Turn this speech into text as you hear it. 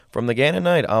From the Gannon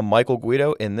Knight, I'm Michael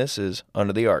Guido, and this is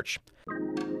Under the Arch.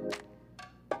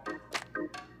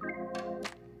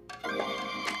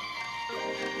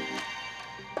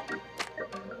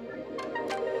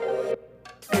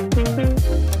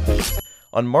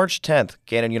 On March 10th,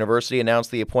 Gannon University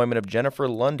announced the appointment of Jennifer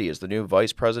Lundy as the new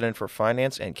Vice President for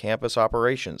Finance and Campus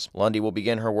Operations. Lundy will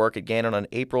begin her work at Gannon on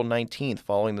April 19th,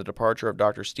 following the departure of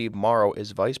Dr. Steve Morrow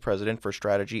as Vice President for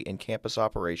Strategy and Campus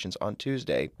Operations on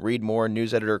Tuesday. Read more in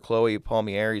news editor Chloe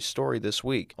Palmieri's story this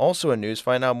week. Also in news,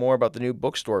 find out more about the new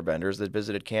bookstore vendors that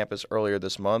visited campus earlier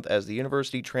this month as the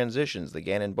university transitions the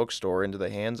Gannon bookstore into the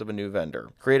hands of a new vendor.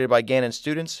 Created by Gannon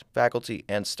students, faculty,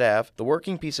 and staff, the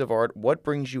working piece of art, What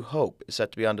Brings You Hope, is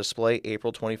set to be on display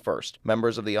April 21st.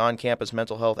 Members of the on-campus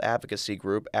mental health advocacy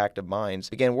group Active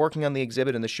Minds began working on the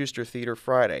exhibit in the Schuster Theater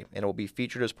Friday, and it will be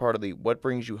featured as part of the What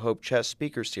Brings You Hope Chess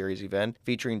Speaker Series event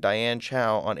featuring Diane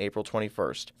Chow on April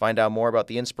 21st. Find out more about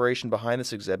the inspiration behind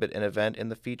this exhibit and event in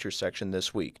the features section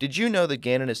this week. Did you know that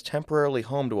Gannon is temporarily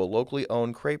home to a locally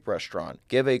owned crepe restaurant?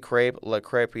 Give a Crepe La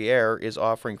Crêpière is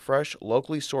offering fresh,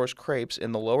 locally sourced crepes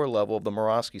in the lower level of the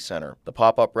Murawski Center. The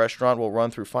pop-up restaurant will run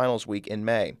through finals week in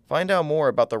May. Find out more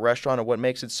about the restaurant and what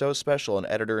makes it so special in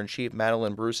Editor-in-Chief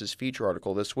Madeline Bruce's feature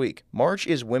article this week. March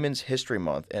is Women's History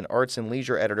Month, and Arts and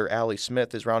Leisure editor Allie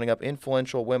Smith is rounding up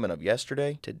influential women of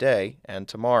yesterday, today, and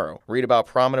tomorrow. Read about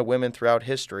prominent women throughout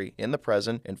history, in the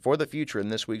present, and for the future in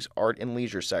this week's Art and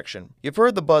Leisure section. You've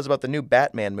heard the buzz about the new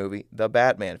Batman movie, The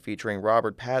Batman, featuring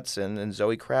Robert Pattinson and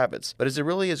Zoe Kravitz, but is it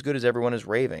really as good as everyone is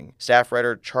raving? Staff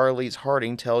writer Charlize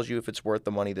Harding tells you if it's worth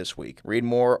the money this week. Read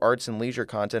more Arts and Leisure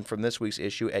content from this week's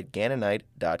issue at GannonKnight.com.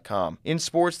 In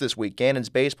sports this week, Gannon's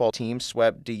baseball team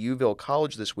swept DeUville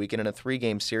College this weekend in a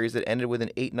 3-game series that ended with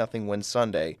an 8-0 win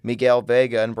Sunday. Miguel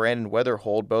Vega and Brandon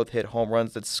Weatherhold both hit home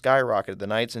runs that skyrocketed the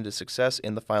Knights into success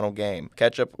in the final game.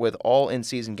 Catch up with all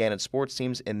in-season Gannon sports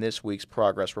teams in this week's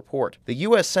progress report. The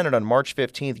U.S. Senate on March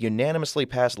 15th unanimously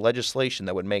passed legislation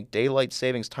that would make daylight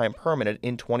savings time permanent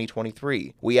in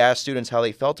 2023. We asked students how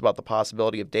they felt about the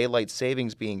possibility of daylight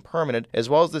savings being permanent, as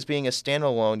well as this being a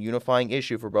standalone unifying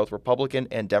issue for both Republican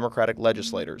and Democratic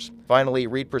legislators. Finally,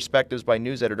 read perspectives by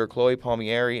news editor Chloe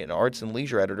Palmieri and arts and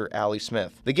leisure editor Allie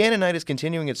Smith. The Gannon Knight is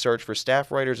continuing its search for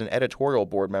staff writers and editorial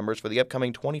board members for the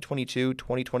upcoming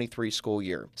 2022-2023 school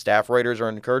year. Staff writers are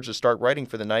encouraged to start writing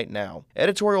for the Knight now.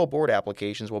 Editorial board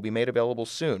applications will be made available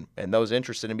soon, and those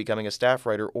interested in becoming a staff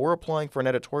writer or applying for an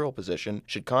editorial position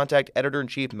should contact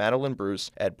Editor-in-Chief Madeline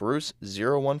Bruce at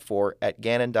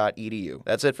bruce014@gannon.edu.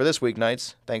 That's it for this week,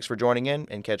 Knights. Thanks for joining in,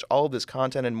 and catch all of this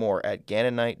content and more at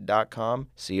GannonKnight.com.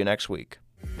 See you next week.